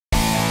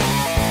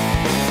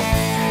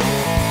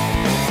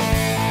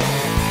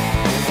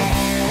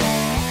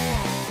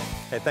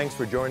Hey, thanks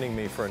for joining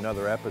me for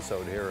another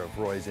episode here of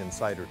Roy's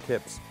Insider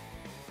Tips.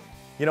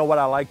 You know, what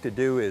I like to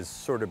do is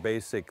sort of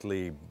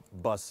basically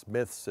bust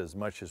myths as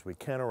much as we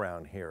can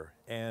around here.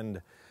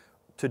 And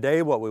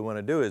today what we want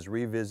to do is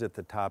revisit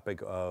the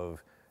topic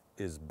of,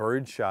 is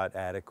birdshot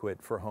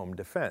adequate for home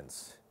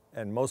defense?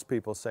 And most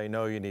people say,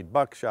 no, you need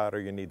buckshot, or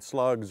you need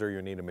slugs, or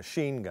you need a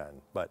machine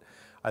gun. But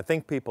I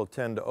think people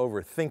tend to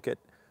overthink it,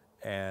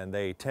 and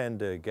they tend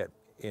to get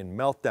in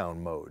meltdown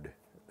mode.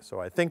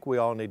 So I think we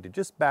all need to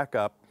just back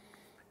up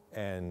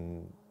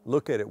and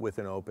look at it with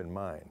an open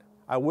mind.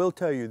 I will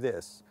tell you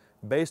this,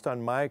 based on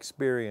my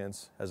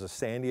experience as a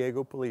San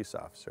Diego police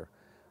officer,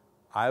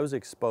 I was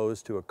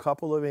exposed to a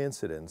couple of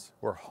incidents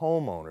where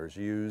homeowners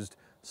used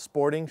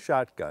sporting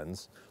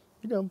shotguns,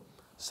 you know,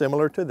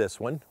 similar to this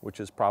one, which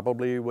is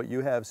probably what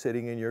you have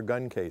sitting in your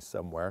gun case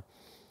somewhere,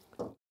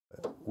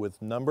 with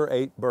number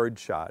 8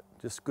 birdshot,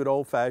 just good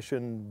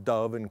old-fashioned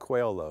dove and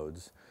quail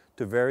loads,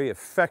 to very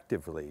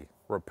effectively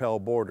repel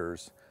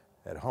boarders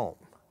at home.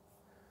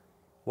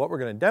 What we're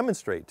going to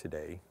demonstrate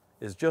today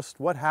is just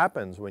what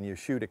happens when you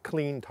shoot a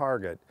clean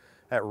target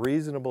at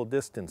reasonable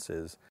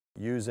distances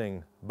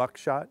using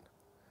buckshot,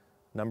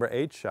 number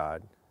 8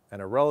 shot,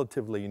 and a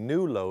relatively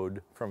new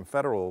load from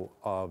Federal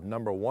of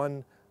number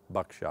 1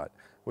 buckshot,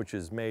 which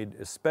is made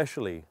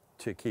especially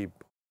to keep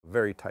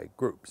very tight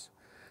groups.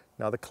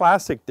 Now, the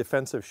classic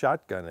defensive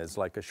shotgun is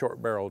like a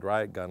short-barreled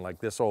riot gun, like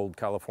this old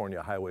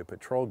California Highway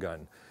Patrol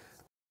gun.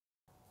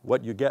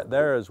 What you get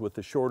there is, with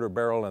the shorter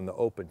barrel and the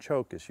open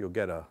choke, is you'll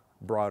get a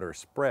broader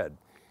spread.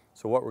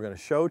 So what we're going to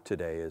show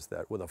today is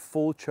that with a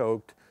full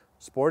choked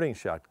sporting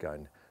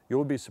shotgun,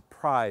 you'll be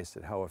surprised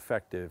at how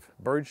effective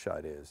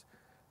birdshot is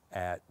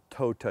at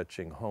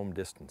toe-touching home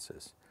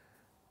distances.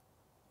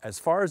 As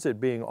far as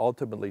it being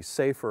ultimately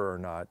safer or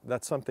not,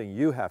 that's something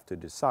you have to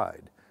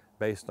decide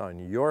based on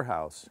your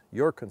house,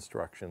 your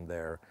construction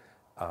there,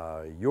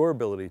 your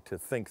ability to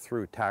think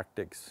through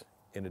tactics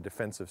in a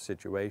defensive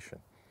situation.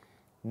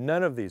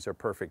 None of these are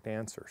perfect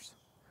answers.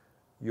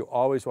 You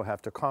always will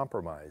have to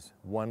compromise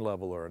one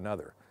level or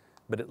another.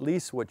 But at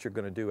least what you're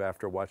going to do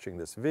after watching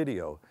this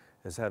video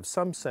is have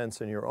some sense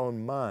in your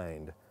own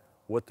mind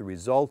what the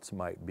results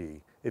might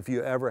be if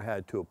you ever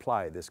had to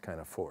apply this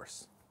kind of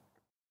force.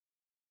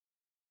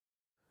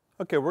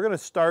 Okay, we're going to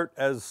start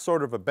as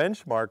sort of a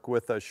benchmark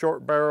with a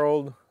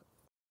short-barreled,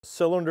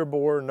 cylinder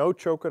bore, no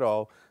choke at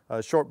all,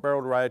 a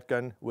short-barreled riot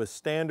gun with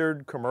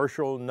standard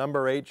commercial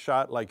number 8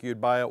 shot like you'd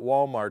buy at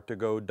Walmart to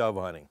go dove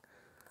hunting.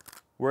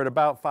 We're at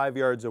about 5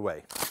 yards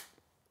away.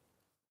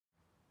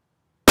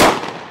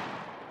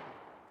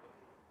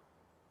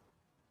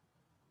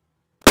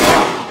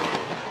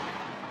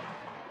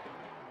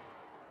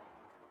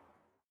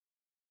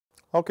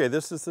 Okay,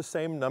 this is the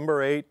same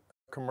number 8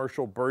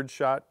 commercial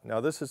birdshot. Now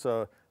this is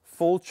a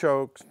full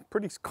choke,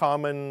 pretty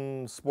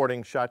common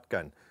sporting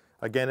shotgun.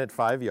 Again at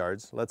 5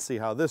 yards. Let's see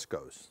how this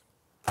goes.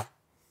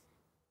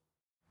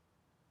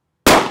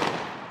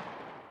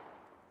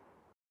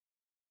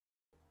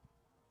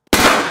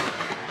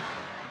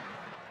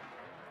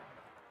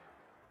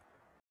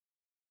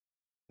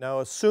 Now,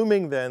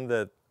 assuming then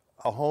that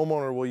a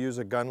homeowner will use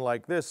a gun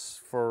like this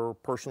for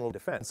personal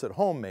defense at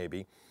home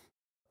maybe,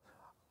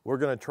 we're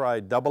going to try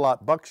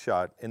double-aught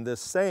buckshot in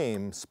this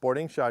same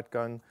sporting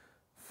shotgun,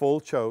 full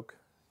choke,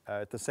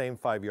 at the same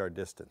 5-yard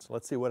distance.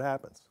 Let's see what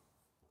happens.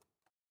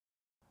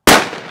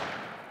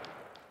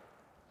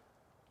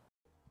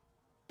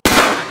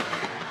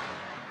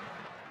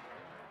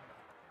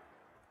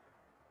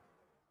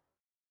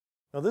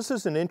 Now this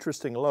is an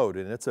interesting load,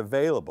 and it's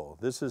available.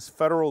 This is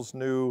Federal's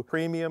new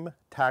premium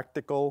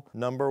tactical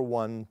number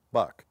 1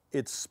 buck.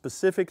 It's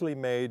specifically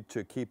made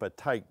to keep a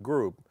tight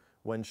group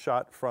when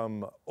shot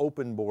from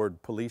open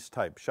board police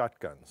type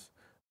shotguns.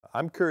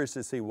 I'm curious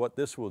to see what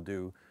this will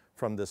do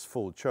from this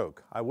full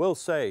choke. I will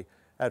say,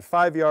 at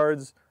 5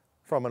 yards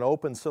from an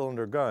open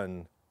cylinder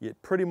gun, it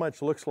pretty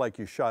much looks like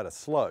you shot a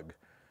slug.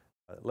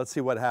 Let's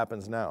see what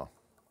happens now.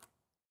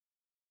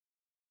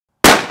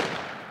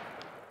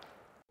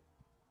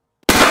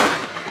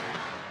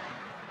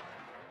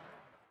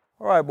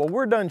 All right, well,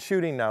 we're done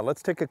shooting now.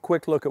 Let's take a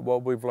quick look at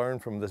what we've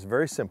learned from this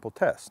very simple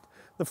test.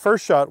 The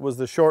first shot was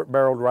the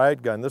short-barreled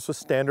riot gun. This was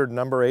standard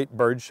number 8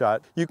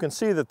 birdshot. You can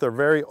see that they're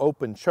very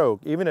open choke,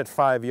 even at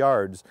 5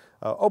 yards,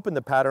 open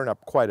the pattern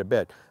up quite a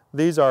bit.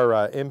 These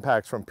are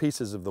impacts from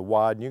pieces of the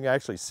wad, and you can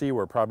actually see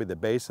where probably the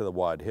base of the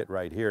wad hit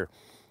right here.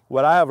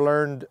 What I have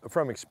learned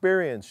from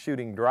experience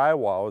shooting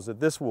drywall is that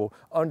this will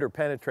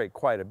underpenetrate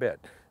quite a bit.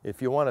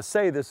 If you want to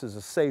say this is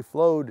a safe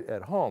load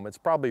at home, it's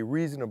probably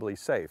reasonably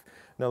safe.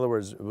 In other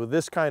words, with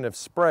this kind of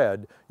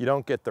spread, you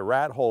don't get the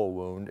rat hole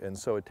wound, and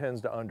so it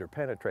tends to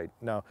underpenetrate.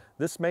 Now,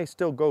 this may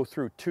still go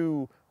through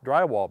 2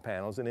 drywall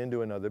panels and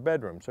into another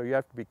bedroom, so you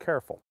have to be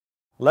careful.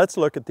 Let's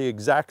look at the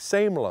exact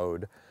same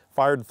load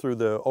fired through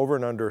the over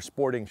and under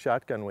sporting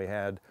shotgun we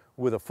had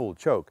with a full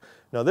choke.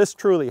 Now, this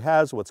truly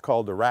has what's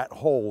called a rat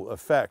hole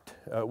effect,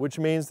 which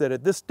means that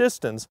at this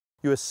distance,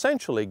 you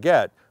essentially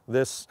get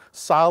this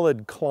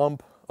solid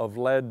clump of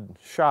lead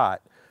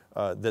shot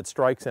that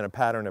strikes in a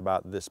pattern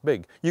about this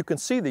big. You can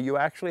see that you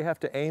actually have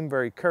to aim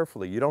very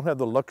carefully. You don't have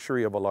the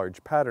luxury of a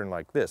large pattern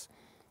like this,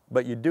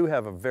 but you do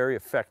have a very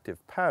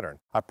effective pattern.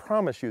 I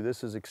promise you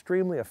this is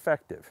extremely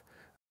effective.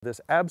 This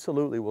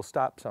absolutely will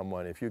stop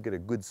someone if you get a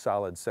good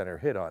solid center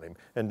hit on him.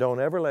 And don't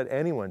ever let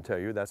anyone tell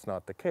you that's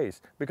not the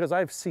case, because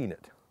I've seen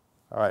it.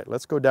 All right,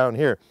 let's go down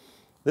here.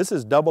 This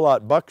is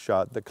double-aught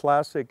buckshot, the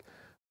classic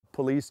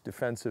police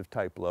defensive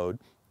type load.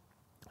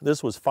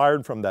 This was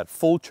fired from that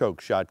full choke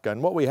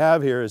shotgun. What we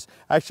have here is,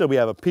 actually we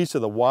have a piece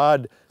of the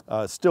wad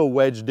still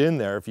wedged in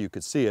there, if you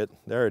could see it.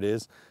 There it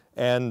is.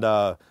 And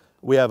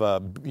we have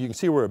you can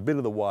see where a bit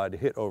of the wad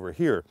hit over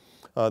here.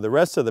 The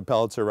rest of the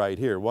pellets are right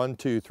here. 1,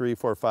 2, 3,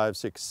 4, 5,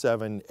 6,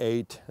 7,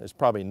 8. There's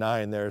probably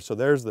 9 there. So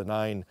there's the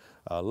 9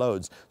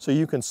 loads. So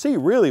you can see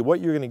really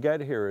what you're going to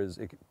get here is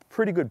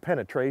pretty good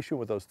penetration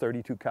with those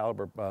 32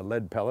 caliber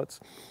lead pellets.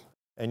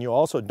 And you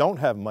also don't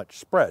have much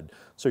spread.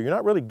 So you're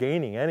not really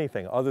gaining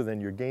anything other than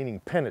you're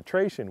gaining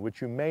penetration,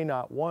 which you may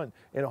not want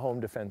in a home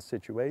defense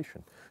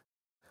situation.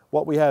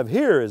 What we have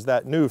here is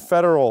that new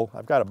Federal,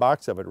 I've got a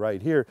box of it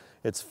right here,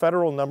 it's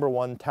Federal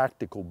 #1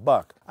 Tactical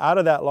Buck. Out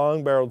of that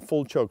long-barreled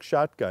full choke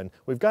shotgun,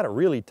 we've got a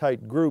really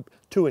tight group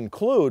to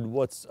include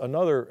what's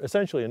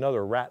essentially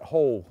another rat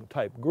hole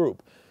type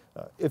group.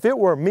 If it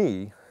were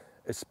me,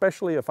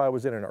 especially if I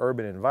was in an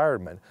urban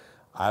environment,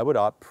 I would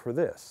opt for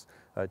this.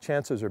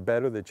 Chances are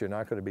better that you're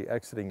not going to be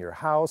exiting your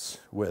house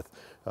with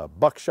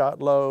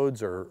buckshot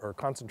loads or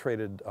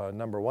concentrated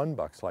 #1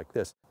 bucks like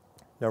this.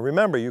 Now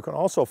remember, you can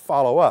also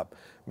follow up.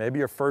 Maybe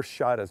your first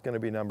shot is going to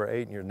be number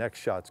 8 and your next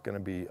shot's going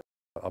to be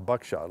a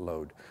buckshot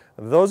load.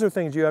 Those are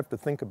things you have to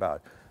think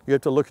about. You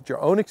have to look at your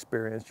own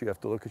experience, you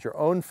have to look at your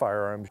own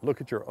firearms,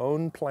 look at your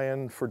own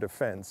plan for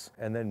defense,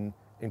 and then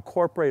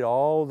incorporate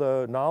all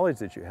the knowledge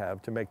that you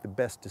have to make the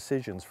best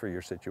decisions for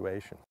your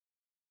situation.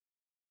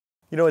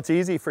 You know, it's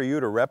easy for you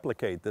to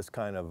replicate this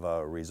kind of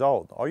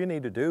result. All you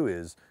need to do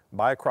is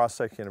buy a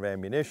cross-section of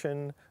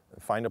ammunition,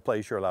 find a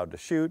place you're allowed to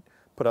shoot,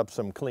 put up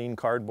some clean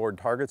cardboard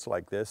targets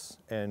like this,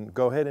 and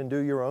go ahead and do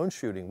your own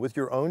shooting with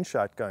your own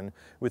shotgun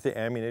with the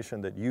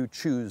ammunition that you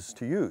choose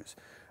to use.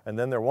 And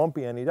then there won't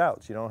be any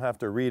doubts. You don't have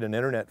to read an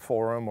internet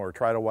forum or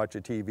try to watch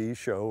a TV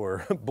show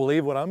or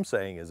believe what I'm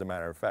saying, as a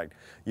matter of fact.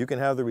 You can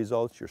have the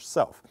results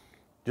yourself.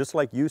 Just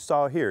like you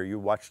saw here, you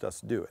watched us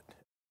do it.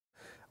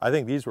 I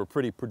think these were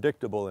pretty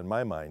predictable in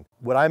my mind.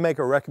 Would I make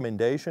a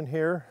recommendation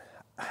here?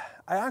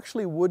 I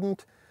actually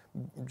wouldn't,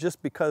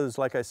 just because,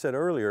 like I said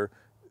earlier,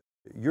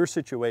 your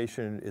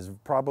situation is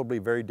probably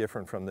very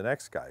different from the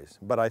next guy's.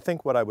 But I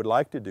think what I would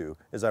like to do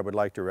is I would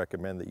like to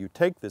recommend that you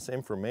take this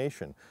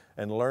information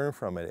and learn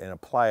from it and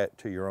apply it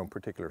to your own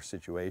particular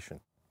situation.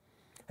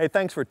 Hey,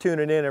 thanks for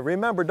tuning in. And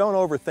remember, don't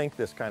overthink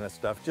this kind of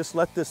stuff. Just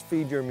let this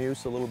feed your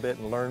muse a little bit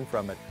and learn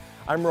from it.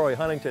 I'm Roy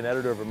Huntington,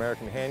 editor of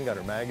American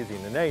Handgunner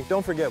magazine. And hey,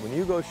 don't forget, when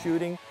you go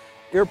shooting,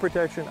 ear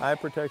protection, eye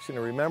protection,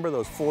 and remember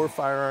those 4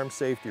 firearm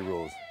safety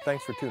rules.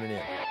 Thanks for tuning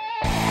in.